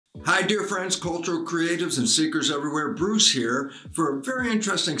Hi dear friends, cultural creatives and seekers everywhere, Bruce here for a very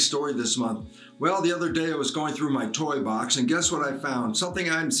interesting story this month. Well, the other day I was going through my toy box and guess what I found? Something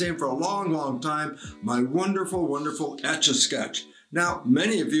I hadn't seen for a long time, my wonderful Etch A Sketch. Now,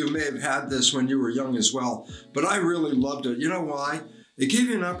 many of you may have had this when you were young as well, but I really loved it. You know why? It gave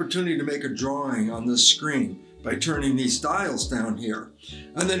you an opportunity to make a drawing on this screen by turning these dials down here.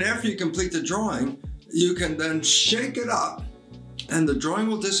 And then after you complete the drawing, you can then shake it up and the drawing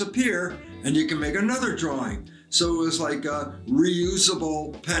will disappear and you can make another drawing. So it was like a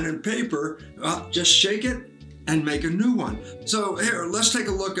reusable pen and paper. Just shake it and make a new one. So here, let's take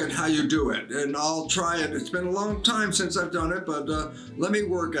a look at how you do it. And I'll try it. It's been a long time since I've done it, but let me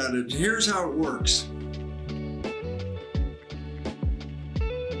work at it. Here's how it works.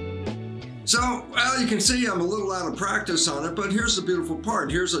 So, well, you can see I'm a little out of practice on it, but here's the beautiful part.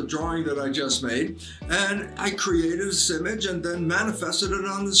 Here's a drawing that I just made, and I created this image and then manifested it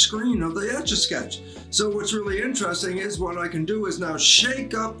on the screen of the Etch A Sketch. So what's really interesting is what I can do is now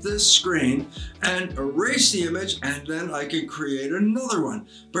shake up this screen and erase the image, and then I can create another one.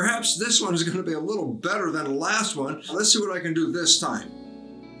 Perhaps this one is going to be a little better than the last one. Let's see what I can do this time.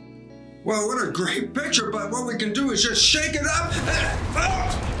 Well, what a great picture, but what we can do is just shake it up and...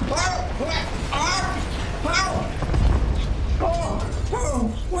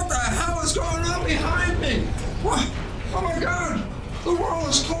 what the hell is going on behind me? Oh my God, the world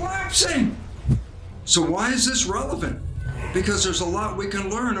is collapsing. So why is this relevant? Because there's a lot we can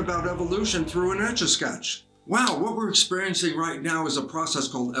learn about evolution through an Etch A Sketch. Wow, what we're experiencing right now is a process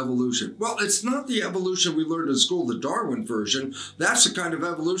called evolution. Well, it's not the evolution we learned in school, the Darwin version. That's the kind of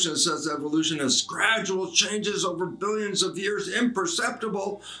evolution that says evolution has gradual changes over billions of years,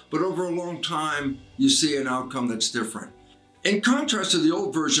 imperceptible, but over a long time, you see an outcome that's different. In contrast to the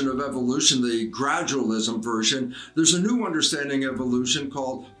old version of evolution, the gradualism version, there's a new understanding of evolution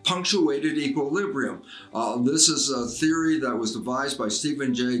called punctuated equilibrium. This is a theory that was devised by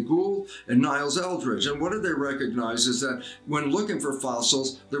Stephen Jay Gould and Niles Eldredge. And what did they recognize is that when looking for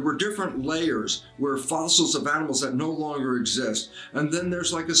fossils, there were different layers where fossils of animals that no longer exist. And then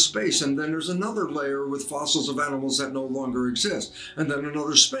there's like a space, and then there's another layer with fossils of animals that no longer exist. And then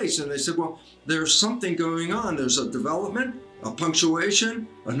another space. And they said, well, there's something going on. There's a development, a punctuation,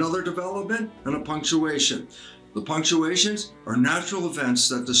 another development, and a punctuation. The punctuations are natural events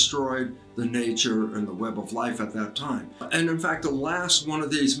that destroyed the nature and the web of life at that time. And in fact, the last one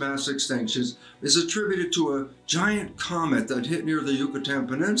of these mass extinctions is attributed to a giant comet that hit near the Yucatan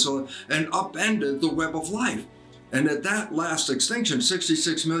Peninsula and upended the web of life. And at that last extinction,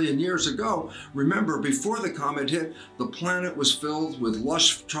 66 million years ago, remember, before the comet hit, the planet was filled with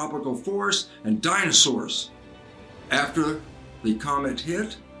lush tropical forests and dinosaurs. After the comet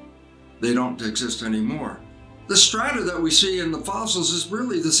hit, they don't exist anymore. The strata that we see in the fossils is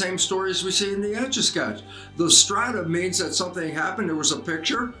really the same story as we see in the Etch A Sketch. The strata means that something happened, there was a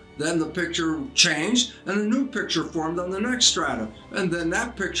picture, then the picture changed, and a new picture formed on the next strata. And then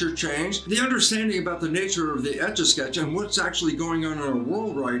that picture changed. The understanding about the nature of the Etch A Sketch and what's actually going on in our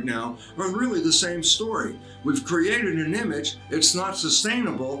world right now are really the same story. We've created an image, it's not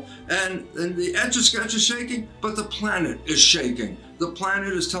sustainable, and the Etch A Sketch is shaking, but the planet is shaking. The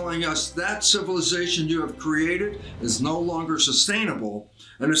planet is telling us that civilization you have created is no longer sustainable,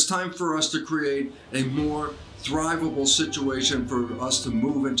 and it's time for us to create a more thrivable situation for us to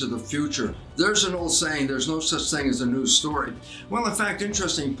move into the future. There's an old saying, there's no such thing as a news story. Well, in fact,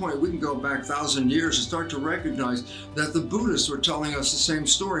 interesting point, we can go back 1,000 years and start to recognize that the Buddhists were telling us the same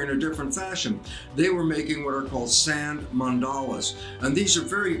story in a different fashion. They were making what are called sand mandalas. And these are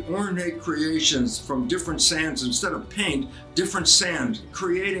very ornate creations from different sands. Instead of paint, different sand,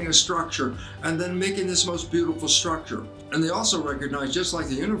 creating a structure and then making this most beautiful structure. And they also recognize, just like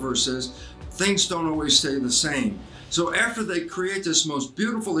the universe is, things don't always stay the same. So after they create this most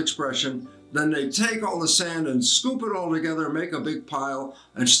beautiful expression, then they take all the sand and scoop it all together, make a big pile,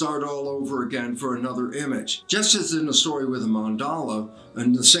 and start all over again for another image. Just as in the story with the mandala,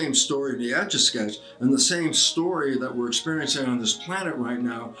 and the same story in the Etch A Sketch, and the same story that we're experiencing on this planet right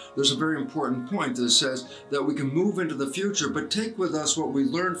now, there's a very important point that says that we can move into the future, but take with us what we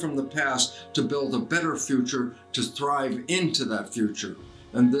learned from the past to build a better future, to thrive into that future.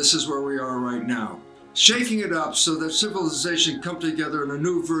 And this is where we are right now. Shaking it up so that civilization come together in a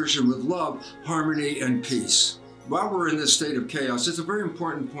new version with love, harmony, and peace. while we're in this state of chaos, it's a very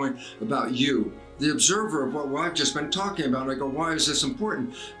important point about you, the observer of what I've just been talking about. I go, why is this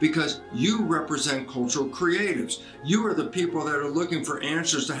important? Because you represent cultural creatives. You are the people that are looking for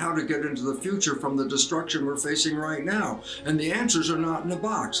answers to how to get into the future from the destruction we're facing right now. And the answers are not in a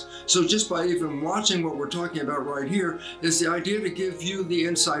box. So just by even watching what we're talking about right here is the idea to give you the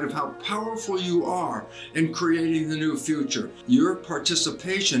insight of how powerful you are in creating the new future. Your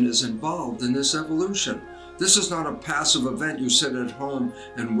participation is involved in this evolution. This is not a passive event you sit at home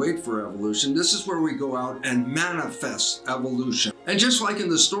and wait for evolution. This is where we go out and manifest evolution. And just like in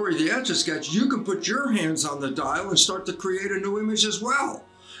the story, the Etch A Sketch, you can put your hands on the dial and start to create a new image as well.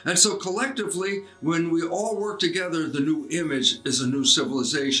 And so collectively, when we all work together, the new image is a new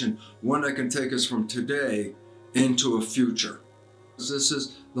civilization, one that can take us from today into a future. This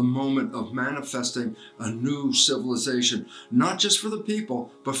is the moment of manifesting a new civilization, not just for the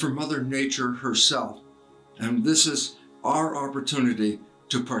people, but for Mother Nature herself. And this is our opportunity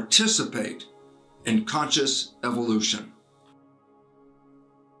to participate in conscious evolution.